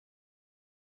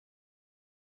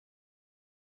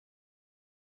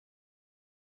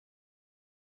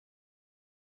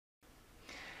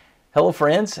Hello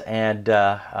friends, and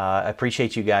I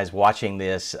appreciate you guys watching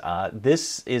this.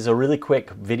 This is a really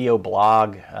quick video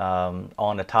blog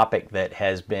on a topic that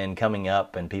has been coming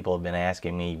up, and people have been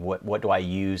asking me what do I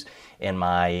use in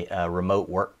my remote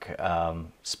work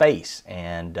space,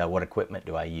 and what equipment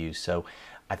do I use. So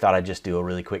I thought I'd just do a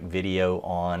really quick video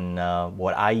on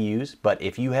what I use, but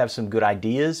if you have some good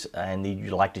ideas and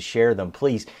you'd like to share them,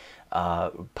 please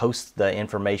post the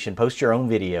information, post your own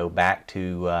video back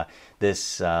to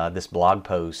this blog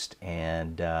post,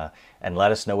 and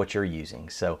let us know what you're using.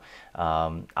 So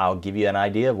I'll give you an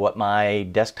idea of what my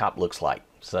desktop looks like.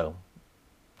 So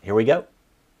here we go.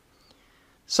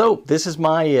 So this is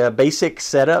my basic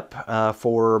setup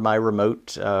for my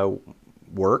remote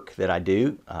work that I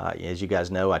do. As you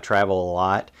guys know, I travel a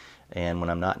lot. And when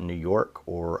I'm not in New York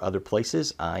or other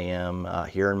places, I am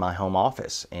here in my home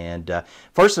office. And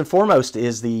first and foremost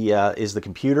is the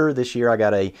computer. This year I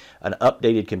got an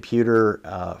updated computer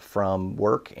from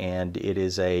work, and it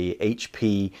is a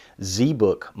HP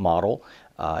ZBook model.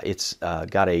 It's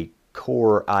got a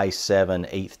Core i7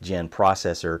 8th gen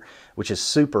processor, which is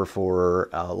super for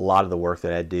a lot of the work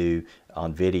that I do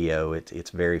on video. It's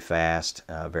very fast,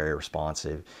 very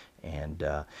responsive. And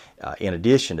in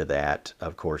addition to that,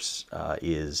 of course,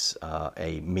 is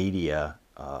a media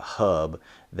hub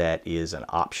that is an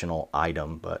optional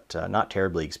item, but not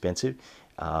terribly expensive.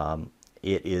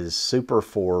 It is super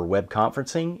for web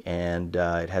conferencing, and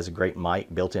it has a great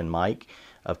mic, built-in mic.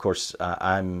 Of course,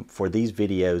 for these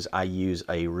videos, I use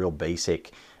a real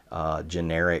basic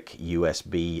generic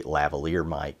USB lavalier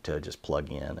mic to just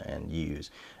plug in and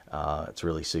use. It's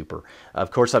really super.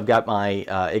 Of course, I've got my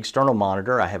external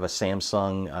monitor. I have a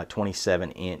Samsung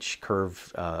 27-inch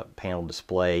curved panel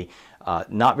display.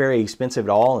 Not very expensive at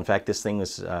all. In fact, this thing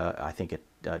was, I think,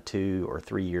 2 or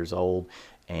 3 years old,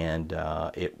 and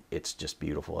it's just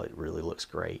beautiful. It really looks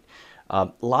great.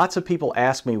 Lots of people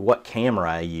ask me what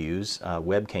camera I use,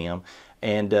 webcam.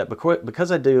 And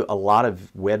because I do a lot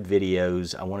of web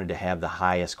videos, I wanted to have the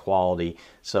highest quality.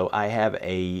 So I have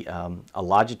a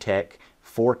Logitech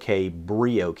 4K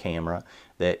Brio camera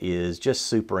that is just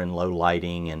super in low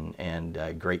lighting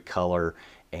and great color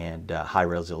and high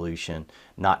resolution.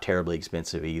 Not terribly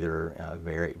expensive either,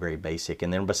 very, very basic.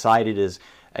 And then beside it is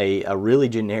a really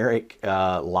generic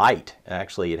light.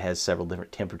 Actually, it has several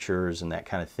different temperatures and that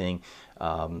kind of thing.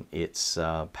 It's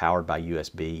powered by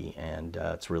USB, and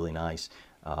it's really nice,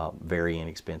 very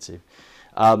inexpensive.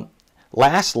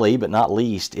 Lastly, but not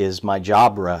least, is my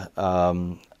Jabra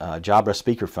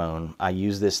speakerphone. I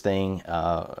use this thing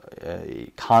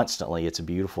constantly. It's a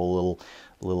beautiful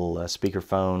little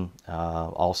speakerphone,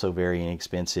 also very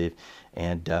inexpensive.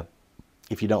 And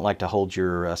if you don't like to hold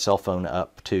your cell phone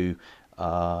up to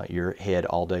your head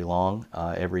all day long,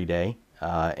 every day,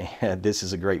 this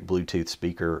is a great Bluetooth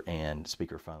speaker and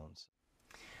speakerphones.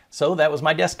 So that was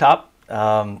my desktop.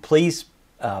 Please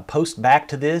post back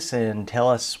to this and tell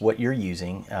us what you're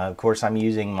using. Of course, I'm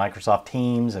using Microsoft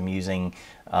Teams. I'm using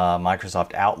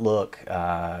Microsoft Outlook.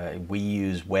 We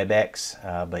use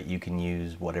WebEx, but you can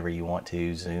use whatever you want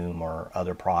to, Zoom or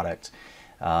other products.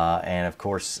 And of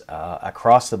course,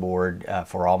 across the board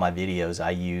for all my videos,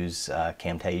 I use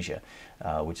Camtasia,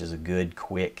 which is a good,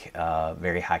 quick,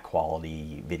 very high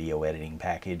quality video editing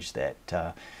package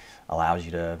that allows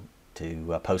you to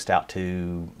post out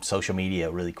to social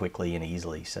media really quickly and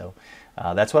easily. So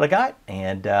that's what I got,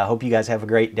 and I hope you guys have a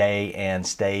great day and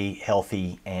stay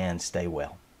healthy and stay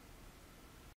well.